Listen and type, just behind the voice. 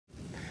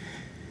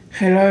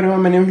Hello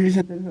everyone, my name is Luis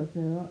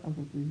Salcedo, and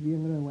for this video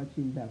I'm going to be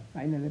watching the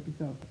final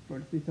episode of the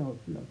first season of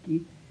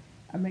Loki.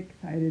 I'm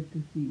excited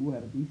to see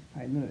where this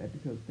final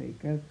episode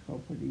takes us.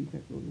 Hopefully it's a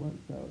good one,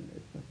 so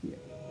let's go see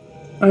it.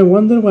 I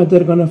wonder what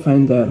they're gonna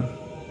find there.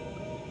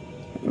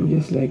 I'm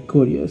just like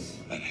curious.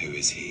 And who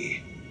is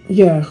he?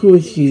 Yeah, who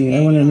is he?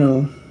 I wanna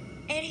know.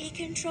 And he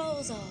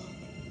controls all.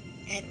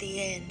 At the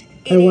end,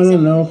 I wanna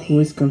know who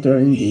is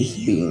controlling these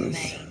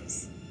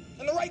beings.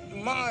 In the right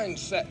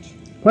mindset.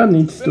 What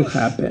needs to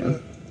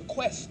happen? The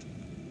quest.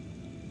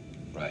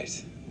 Right.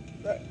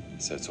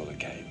 So it's all a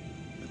game.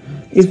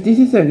 If this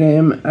is a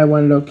game, I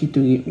want Loki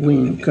to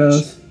win,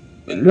 because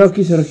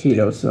Loki's our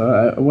hero, so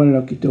I want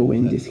Loki to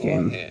win this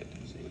game.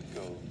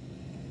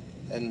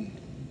 And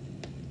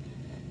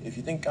if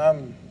you think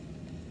I'm...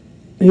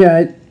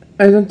 Yeah,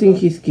 I don't think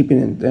he's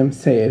keeping them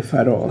safe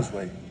at all.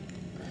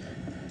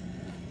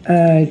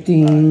 I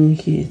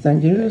think he's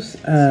dangerous,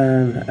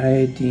 and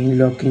I think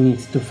Loki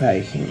needs to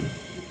fight him.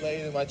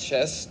 Laying in my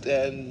chest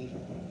and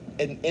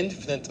an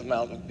infinite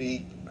amount of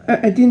beat.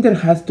 I think there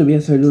has to be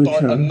a solution.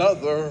 Start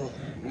another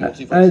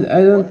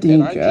I don't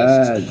think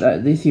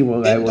that this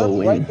evil guy will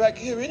win. Right back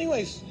here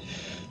anyways.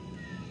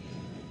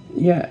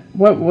 Yeah,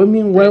 what I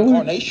mean, why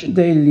would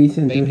they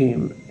listen to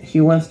him? He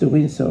wants to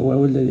win, so why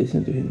would they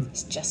listen to him?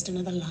 It's just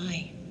another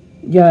lie.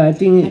 Yeah, I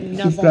think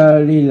he's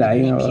probably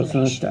lying about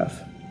some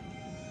stuff.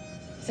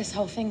 This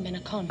whole thing been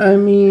a con? I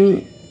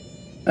mean,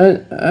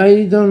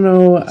 I don't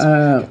know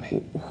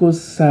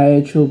whose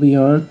side should be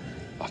on.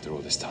 After all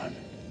this time.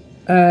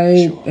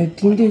 I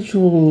think they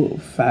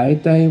should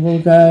fight the evil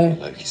guy,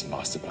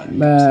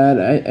 but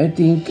I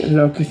think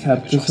Loki's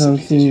up to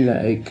something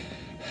like...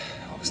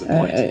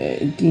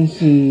 I think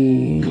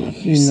he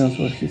knows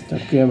what he's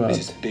talking about.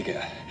 This is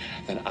bigger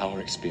than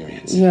our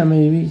experience. Yeah,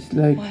 maybe it's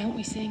like Why aren't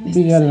we seeing this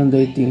bigger than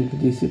they think,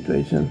 this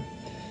situation.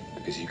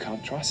 Because you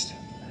can't trust.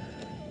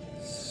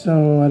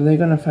 So are they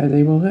gonna fight the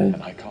evil guy?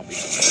 And I can't be.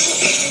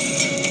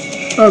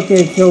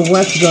 Okay, so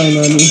what's going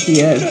on in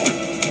the end?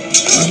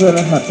 What's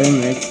gonna happen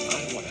next? I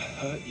don't want to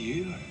hurt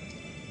you.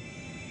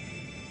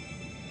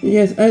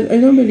 Yes, I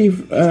don't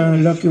believe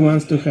Loki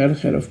wants to hurt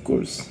her, of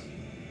course.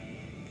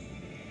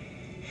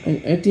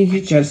 I think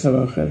he cares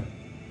about her.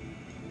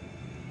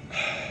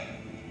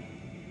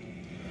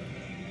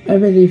 I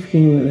believe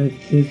him that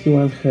he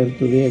wants her to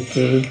be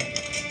okay.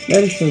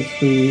 That is so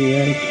sweet,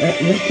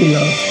 like, Loki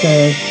loves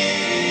her.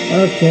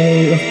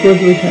 Okay, of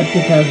course we have to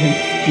have his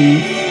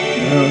kiss.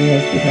 We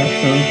have to have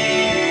some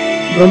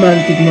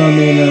romantic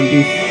moment on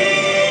this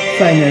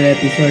final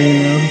episode, you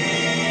know.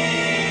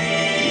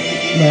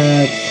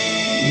 But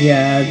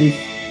yeah, this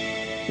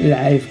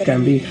life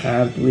can be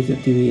hard with the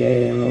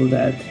TVA and all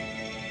that.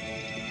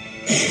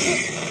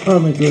 Oh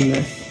my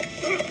goodness.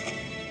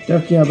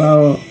 Talking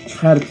about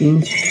hard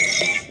things,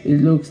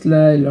 it looks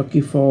like Loki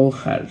fall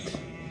hard.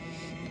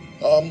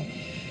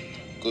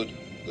 Good.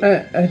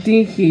 I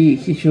think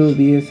he should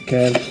be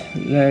scared.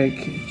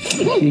 Like,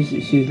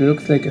 she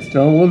looks like a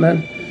strong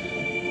woman.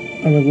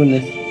 Oh my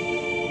goodness.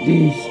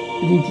 Did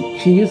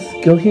she just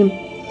kill him?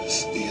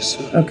 Yes,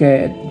 sir.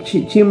 Okay,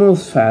 she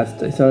moves fast,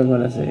 that's all I'm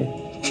gonna say.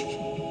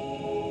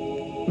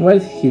 What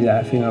is he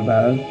laughing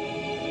about?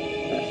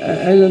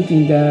 I don't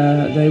think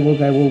that the evil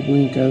guy will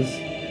win, because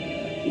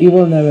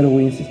evil never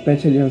wins,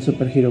 especially on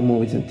superhero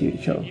movies and TV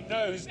shows. He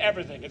knows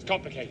everything. It's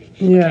complicated.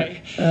 Yeah,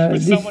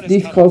 okay?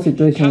 this whole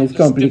situation is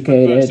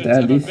complicated,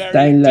 and this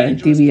timeline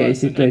TVA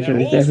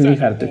situation is definitely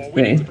hard to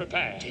explain.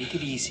 Take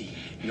it easy.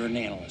 You're an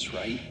analyst,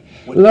 right?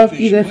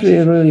 Loki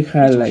definitely really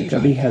had like a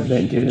big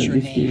adventure in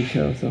this TV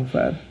show so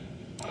far.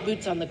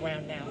 Boots on the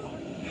ground now.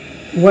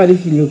 What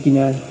is he looking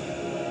at?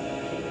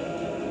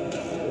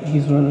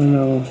 He's wanna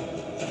know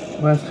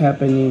what's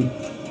happening.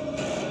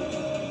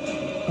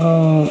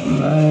 Oh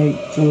my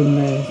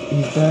goodness,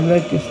 is that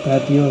like a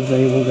statue of the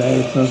evil guy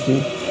or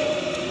something?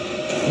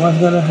 What's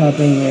gonna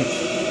happen next?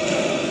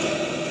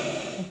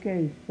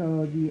 Okay,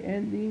 so the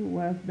ending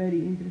was very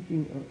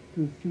interesting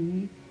to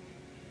see,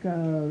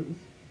 because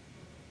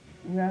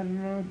we are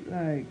not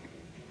like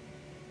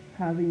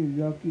having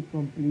Loki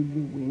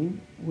completely win.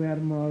 We are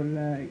more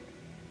like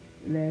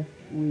left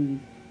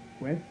with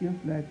questions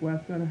like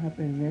what's gonna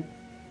happen next,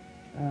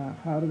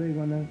 how are they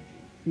gonna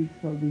fix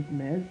all this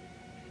mess.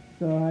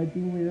 So I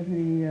think we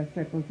definitely need a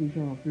second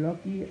season of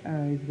Loki,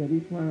 and if there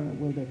is one,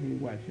 we'll definitely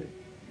watch it.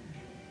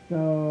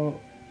 So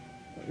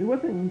it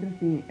was an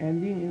interesting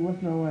ending. It was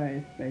not what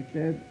I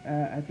expected.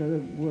 I thought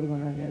that we were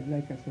gonna get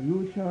like a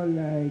solution,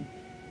 like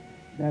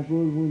the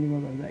good winning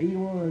over the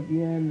evil at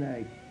the end,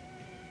 like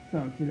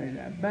something like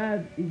that.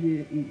 But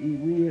we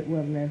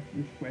were left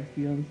with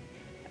questions,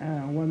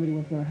 wondering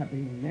what's gonna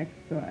happen next.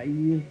 So I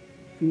just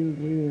feel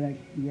really like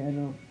the end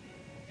of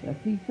the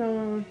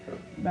season,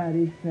 but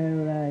it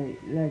felt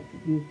like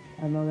this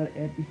another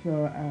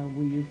episode, and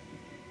we just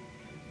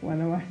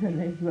wanna watch the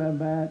next one.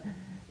 But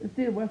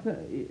still,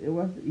 it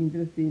was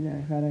interesting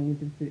and had an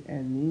interesting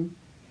ending.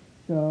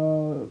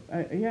 So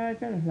yeah, I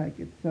kind of like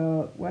it.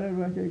 So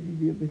whatever I this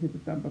video, please hit the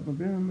thumb up and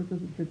remember to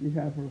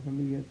subscribe for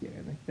familiar here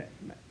next time.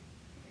 Bye.